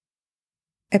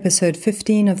Episode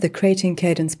 15 of the Creating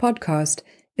Cadence podcast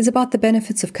is about the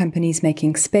benefits of companies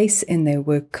making space in their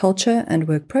work culture and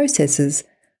work processes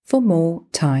for more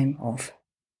time off.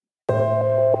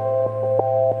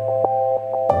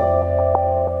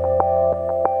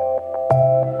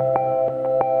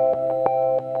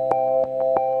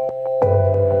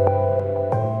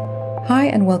 Hi,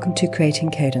 and welcome to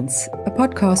Creating Cadence, a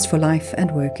podcast for life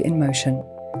and work in motion.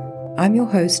 I'm your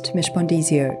host, Mish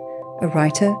Bondizio, a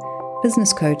writer,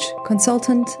 business coach,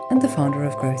 consultant, and the founder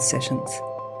of Growth Sessions.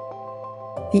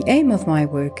 The aim of my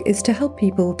work is to help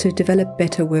people to develop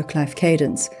better work-life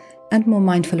cadence and more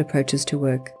mindful approaches to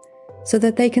work, so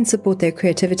that they can support their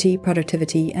creativity,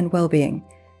 productivity, and well-being,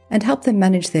 and help them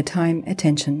manage their time,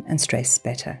 attention, and stress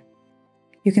better.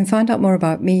 You can find out more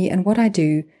about me and what I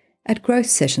do at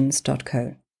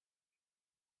growthsessions.co.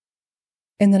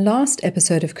 In the last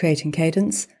episode of Creating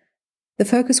Cadence, the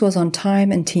focus was on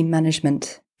time and team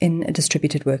management in a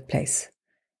distributed workplace.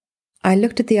 I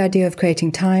looked at the idea of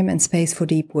creating time and space for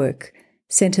deep work,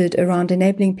 centered around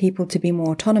enabling people to be more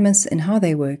autonomous in how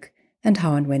they work and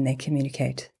how and when they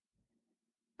communicate.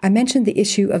 I mentioned the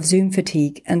issue of Zoom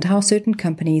fatigue and how certain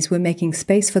companies were making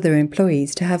space for their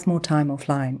employees to have more time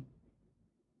offline.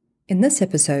 In this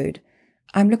episode,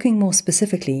 I'm looking more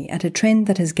specifically at a trend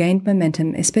that has gained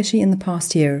momentum, especially in the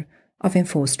past year, of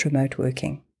enforced remote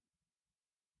working.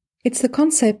 It's the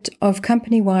concept of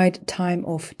company-wide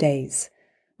time-off days,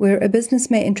 where a business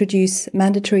may introduce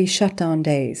mandatory shutdown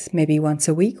days, maybe once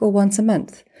a week or once a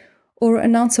month, or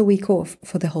announce a week off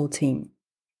for the whole team.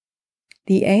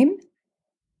 The aim?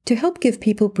 To help give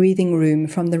people breathing room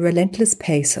from the relentless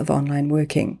pace of online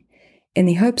working, in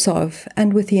the hopes of,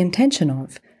 and with the intention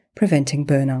of, preventing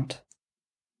burnout.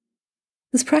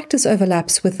 This practice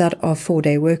overlaps with that of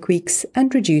 4-day work weeks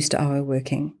and reduced hour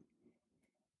working.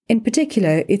 In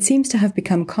particular, it seems to have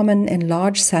become common in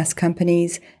large SaaS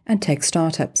companies and tech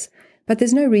startups, but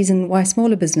there's no reason why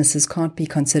smaller businesses can't be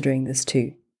considering this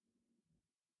too.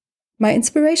 My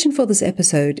inspiration for this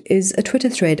episode is a Twitter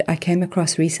thread I came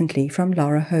across recently from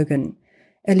Lara Hogan,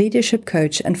 a leadership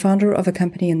coach and founder of a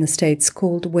company in the States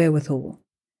called Wherewithal.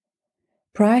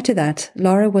 Prior to that,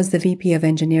 Lara was the VP of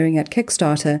Engineering at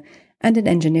Kickstarter and an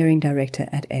engineering director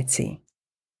at Etsy.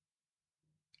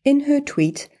 In her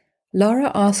tweet,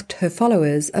 Lara asked her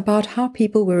followers about how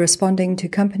people were responding to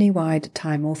company-wide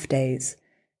time-off days.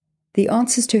 The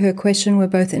answers to her question were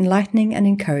both enlightening and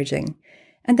encouraging,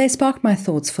 and they sparked my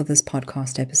thoughts for this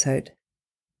podcast episode.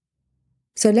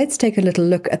 So let's take a little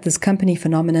look at this company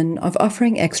phenomenon of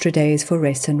offering extra days for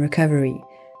rest and recovery,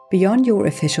 beyond your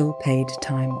official paid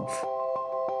time off.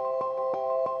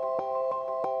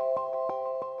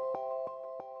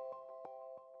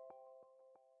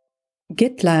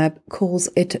 GitLab calls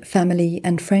it Family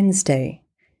and Friends Day,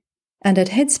 and at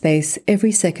Headspace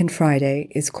every second Friday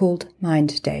is called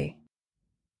Mind Day.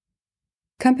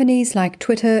 Companies like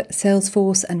Twitter,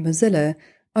 Salesforce, and Mozilla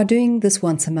are doing this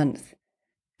once a month,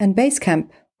 and Basecamp,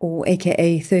 or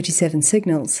aka 37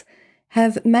 Signals,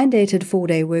 have mandated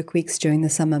 4-day work weeks during the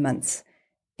summer months.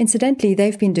 Incidentally,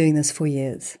 they've been doing this for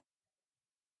years.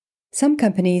 Some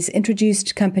companies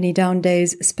introduced company down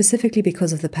days specifically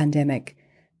because of the pandemic,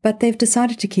 but they've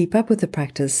decided to keep up with the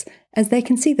practice as they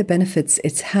can see the benefits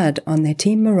it's had on their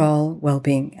team morale,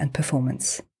 well-being, and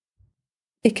performance.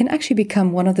 It can actually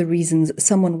become one of the reasons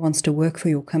someone wants to work for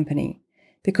your company,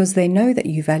 because they know that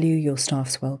you value your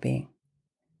staff's well-being.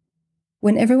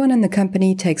 When everyone in the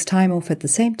company takes time off at the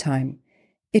same time,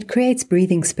 it creates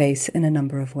breathing space in a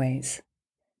number of ways.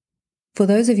 For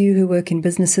those of you who work in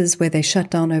businesses where they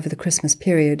shut down over the Christmas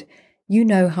period, you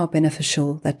know how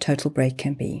beneficial that total break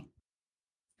can be.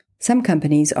 Some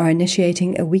companies are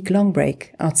initiating a week-long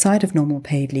break outside of normal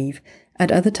paid leave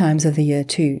at other times of the year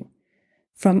too.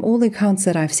 From all the accounts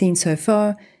that I've seen so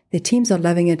far, their teams are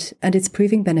loving it and it's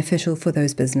proving beneficial for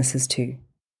those businesses too.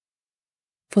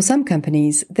 For some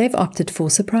companies, they've opted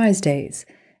for surprise days,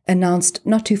 announced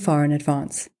not too far in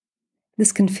advance.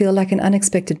 This can feel like an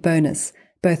unexpected bonus,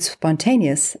 both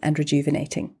spontaneous and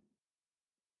rejuvenating.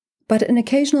 But an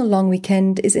occasional long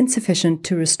weekend is insufficient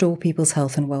to restore people's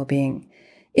health and well-being,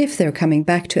 if they're coming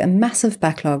back to a massive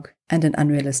backlog and an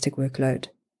unrealistic workload.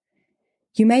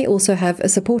 You may also have a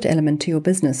support element to your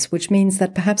business, which means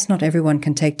that perhaps not everyone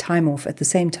can take time off at the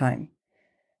same time.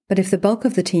 But if the bulk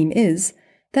of the team is,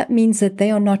 that means that they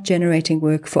are not generating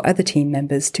work for other team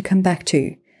members to come back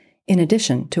to, in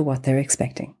addition to what they're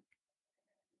expecting.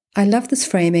 I love this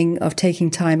framing of taking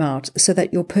time out so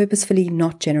that you're purposefully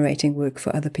not generating work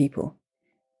for other people.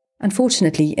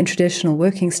 Unfortunately, in traditional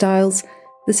working styles,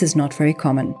 this is not very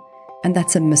common, and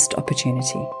that's a missed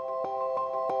opportunity.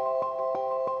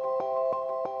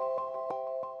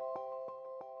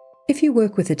 If you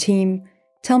work with a team,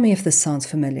 tell me if this sounds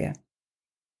familiar.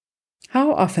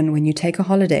 How often when you take a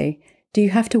holiday do you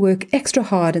have to work extra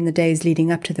hard in the days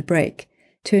leading up to the break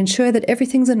to ensure that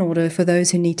everything's in order for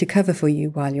those who need to cover for you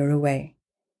while you're away?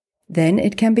 Then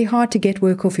it can be hard to get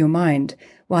work off your mind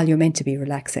while you're meant to be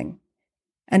relaxing.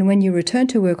 And when you return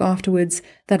to work afterwards,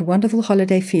 that wonderful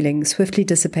holiday feeling swiftly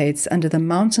dissipates under the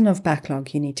mountain of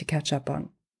backlog you need to catch up on.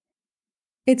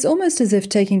 It's almost as if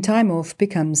taking time off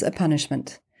becomes a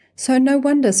punishment. So no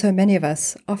wonder so many of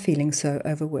us are feeling so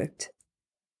overworked.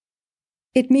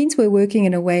 It means we're working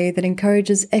in a way that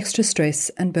encourages extra stress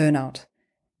and burnout.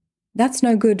 That's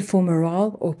no good for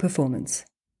morale or performance.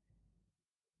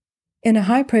 In a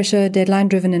high-pressure,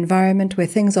 deadline-driven environment where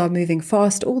things are moving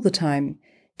fast all the time,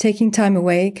 taking time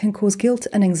away can cause guilt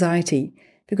and anxiety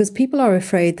because people are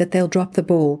afraid that they'll drop the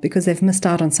ball because they've missed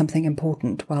out on something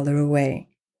important while they're away.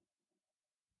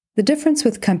 The difference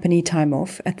with company time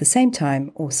off at the same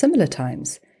time or similar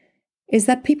times is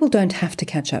that people don't have to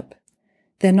catch up.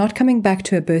 They're not coming back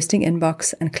to a bursting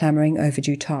inbox and clamoring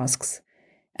overdue tasks,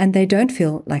 and they don't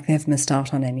feel like they've missed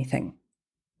out on anything.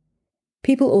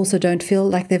 People also don't feel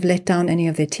like they've let down any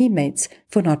of their teammates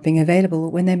for not being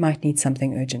available when they might need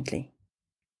something urgently.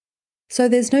 So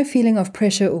there's no feeling of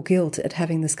pressure or guilt at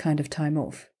having this kind of time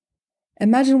off.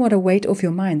 Imagine what a weight off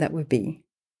your mind that would be.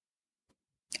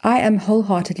 I am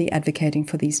wholeheartedly advocating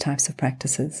for these types of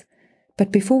practices.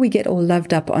 But before we get all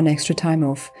loved up on extra time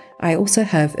off, I also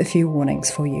have a few warnings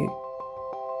for you.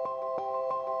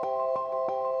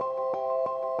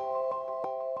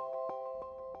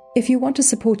 If you want to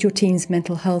support your team's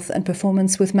mental health and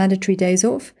performance with mandatory days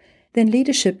off, then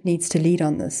leadership needs to lead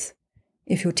on this.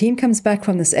 If your team comes back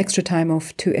from this extra time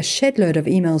off to a shed load of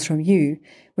emails from you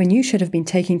when you should have been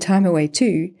taking time away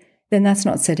too, then that's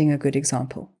not setting a good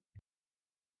example.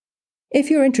 If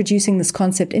you're introducing this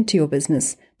concept into your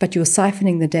business, but you're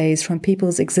siphoning the days from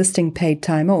people's existing paid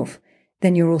time off,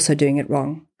 then you're also doing it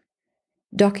wrong.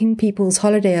 Docking people's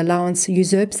holiday allowance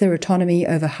usurps their autonomy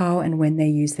over how and when they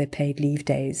use their paid leave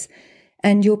days,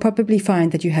 and you'll probably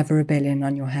find that you have a rebellion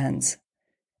on your hands.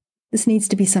 This needs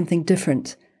to be something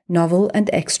different, novel and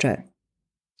extra.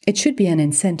 It should be an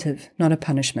incentive, not a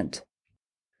punishment.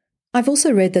 I've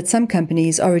also read that some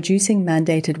companies are reducing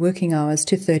mandated working hours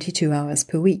to 32 hours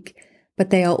per week, but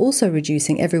they are also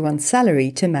reducing everyone's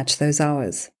salary to match those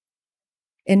hours.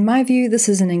 In my view, this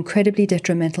is an incredibly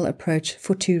detrimental approach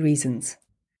for two reasons.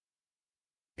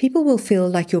 People will feel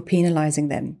like you're penalizing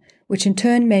them, which in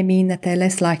turn may mean that they're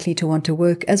less likely to want to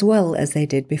work as well as they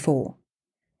did before.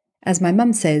 As my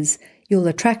mum says, you'll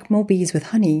attract more bees with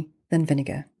honey than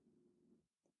vinegar.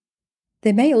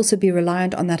 They may also be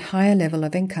reliant on that higher level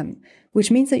of income,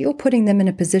 which means that you're putting them in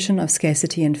a position of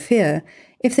scarcity and fear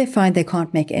if they find they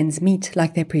can't make ends meet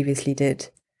like they previously did.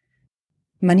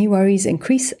 Money worries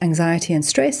increase anxiety and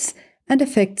stress and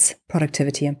affects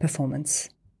productivity and performance.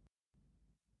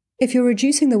 If you're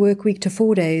reducing the work week to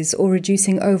 4 days or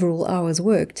reducing overall hours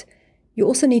worked, you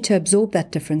also need to absorb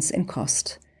that difference in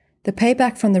cost. The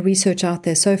payback from the research out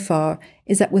there so far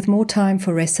is that with more time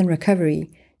for rest and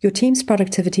recovery, your team's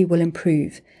productivity will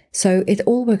improve, so it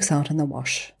all works out in the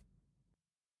wash.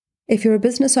 If you're a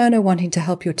business owner wanting to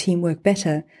help your team work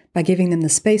better by giving them the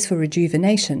space for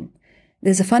rejuvenation,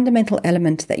 there's a fundamental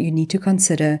element that you need to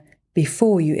consider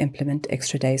before you implement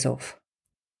extra days off.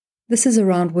 This is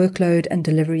around workload and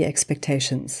delivery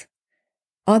expectations.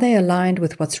 Are they aligned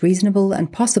with what's reasonable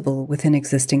and possible within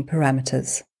existing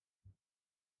parameters?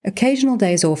 Occasional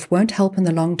days off won't help in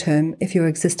the long term if your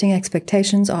existing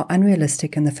expectations are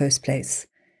unrealistic in the first place.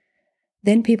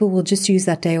 Then people will just use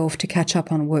that day off to catch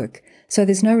up on work, so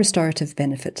there's no restorative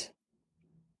benefit.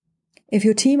 If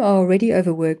your team are already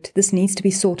overworked, this needs to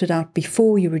be sorted out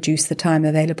before you reduce the time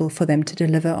available for them to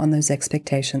deliver on those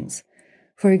expectations.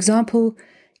 For example,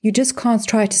 you just can't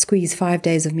try to squeeze 5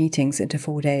 days of meetings into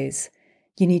 4 days.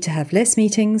 You need to have less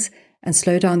meetings and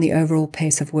slow down the overall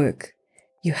pace of work.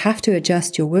 You have to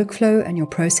adjust your workflow and your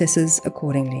processes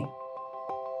accordingly.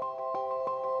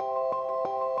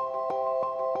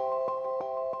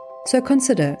 So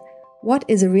consider, what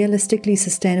is a realistically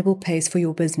sustainable pace for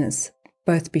your business,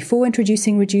 both before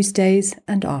introducing reduced days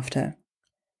and after?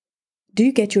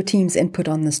 Do get your team's input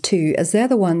on this too, as they're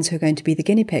the ones who are going to be the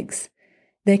guinea pigs.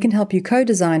 They can help you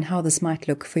co-design how this might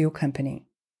look for your company.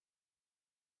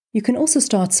 You can also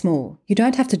start small. You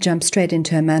don't have to jump straight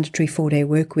into a mandatory 4-day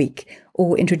work week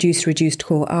or introduce reduced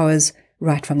core hours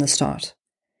right from the start.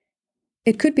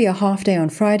 It could be a half day on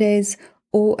Fridays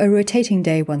or a rotating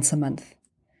day once a month.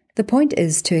 The point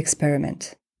is to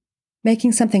experiment.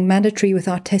 Making something mandatory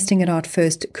without testing it out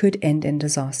first could end in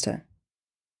disaster.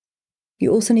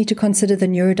 You also need to consider the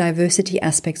neurodiversity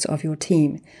aspects of your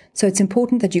team. So it's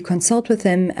important that you consult with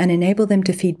them and enable them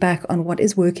to feed back on what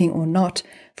is working or not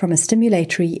from a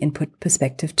stimulatory input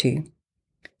perspective too.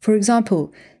 For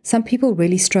example, some people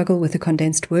really struggle with a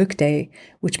condensed workday,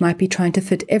 which might be trying to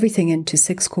fit everything into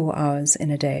 6 core hours in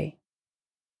a day.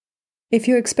 If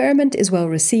your experiment is well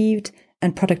received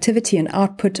and productivity and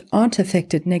output aren't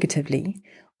affected negatively,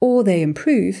 or they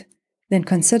improve, then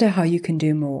consider how you can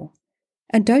do more.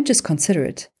 And don't just consider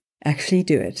it, actually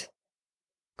do it.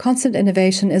 Constant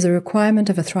innovation is a requirement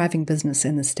of a thriving business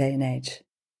in this day and age.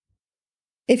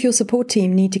 If your support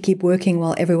team need to keep working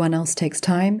while everyone else takes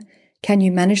time, can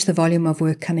you manage the volume of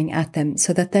work coming at them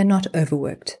so that they're not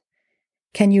overworked?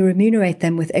 Can you remunerate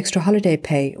them with extra holiday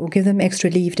pay or give them extra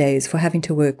leave days for having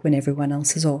to work when everyone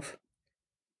else is off?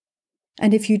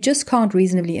 And if you just can't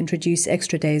reasonably introduce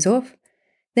extra days off,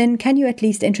 then can you at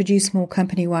least introduce more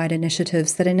company-wide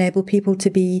initiatives that enable people to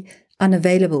be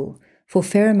unavailable for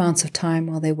fair amounts of time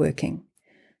while they're working,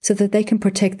 so that they can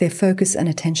protect their focus and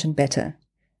attention better?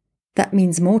 That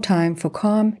means more time for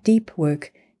calm, deep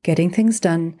work, getting things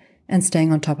done, and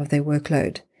staying on top of their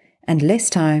workload, and less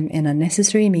time in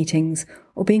unnecessary meetings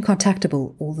or being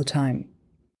contactable all the time.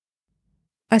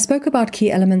 I spoke about key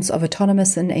elements of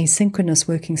autonomous and asynchronous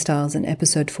working styles in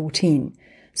episode 14,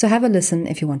 so have a listen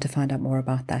if you want to find out more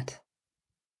about that.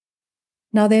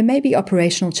 Now, there may be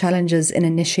operational challenges in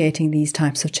initiating these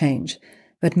types of change,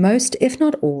 but most, if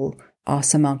not all, are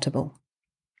surmountable.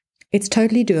 It's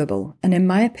totally doable, and in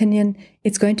my opinion,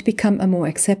 it's going to become a more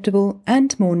acceptable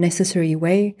and more necessary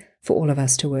way for all of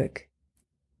us to work.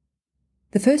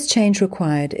 The first change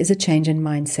required is a change in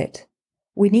mindset.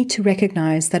 We need to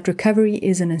recognize that recovery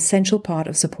is an essential part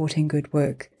of supporting good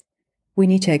work. We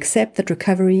need to accept that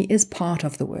recovery is part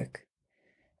of the work.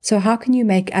 So how can you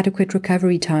make adequate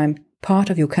recovery time part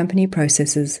of your company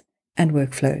processes and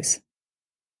workflows?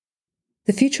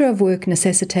 The future of work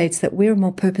necessitates that we're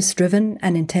more purpose-driven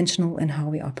and intentional in how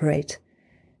we operate.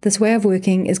 This way of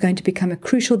working is going to become a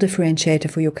crucial differentiator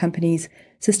for your company's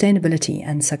sustainability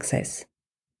and success.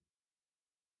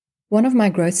 One of my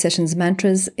Growth Sessions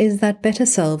mantras is that better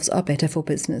selves are better for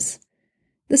business.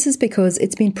 This is because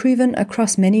it's been proven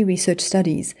across many research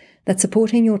studies that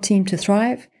supporting your team to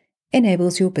thrive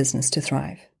enables your business to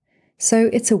thrive. So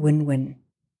it's a win-win.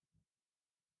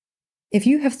 If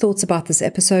you have thoughts about this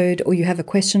episode or you have a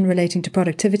question relating to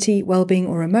productivity, well-being,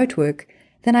 or remote work,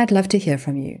 then I'd love to hear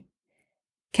from you.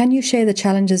 Can you share the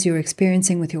challenges you're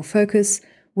experiencing with your focus,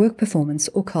 work performance,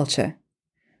 or culture?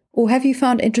 Or have you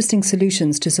found interesting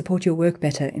solutions to support your work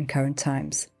better in current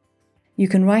times? You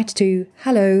can write to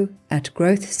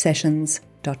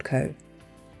hello@growthsessions.co.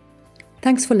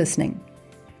 Thanks for listening.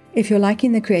 If you're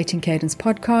liking the Creating Cadence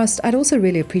podcast, I'd also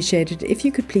really appreciate it if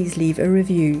you could please leave a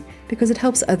review, because it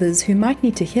helps others who might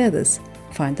need to hear this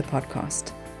find the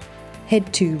podcast.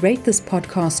 Head to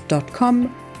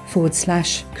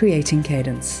ratethispodcast.com/creating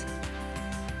cadence.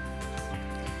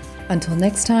 Until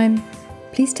next time,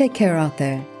 please take care out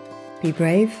there. Be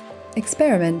brave,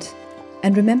 experiment,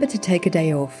 and remember to take a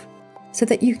day off so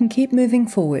that you can keep moving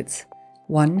forwards,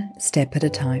 one step at a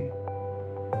time.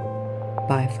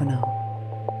 Bye for now.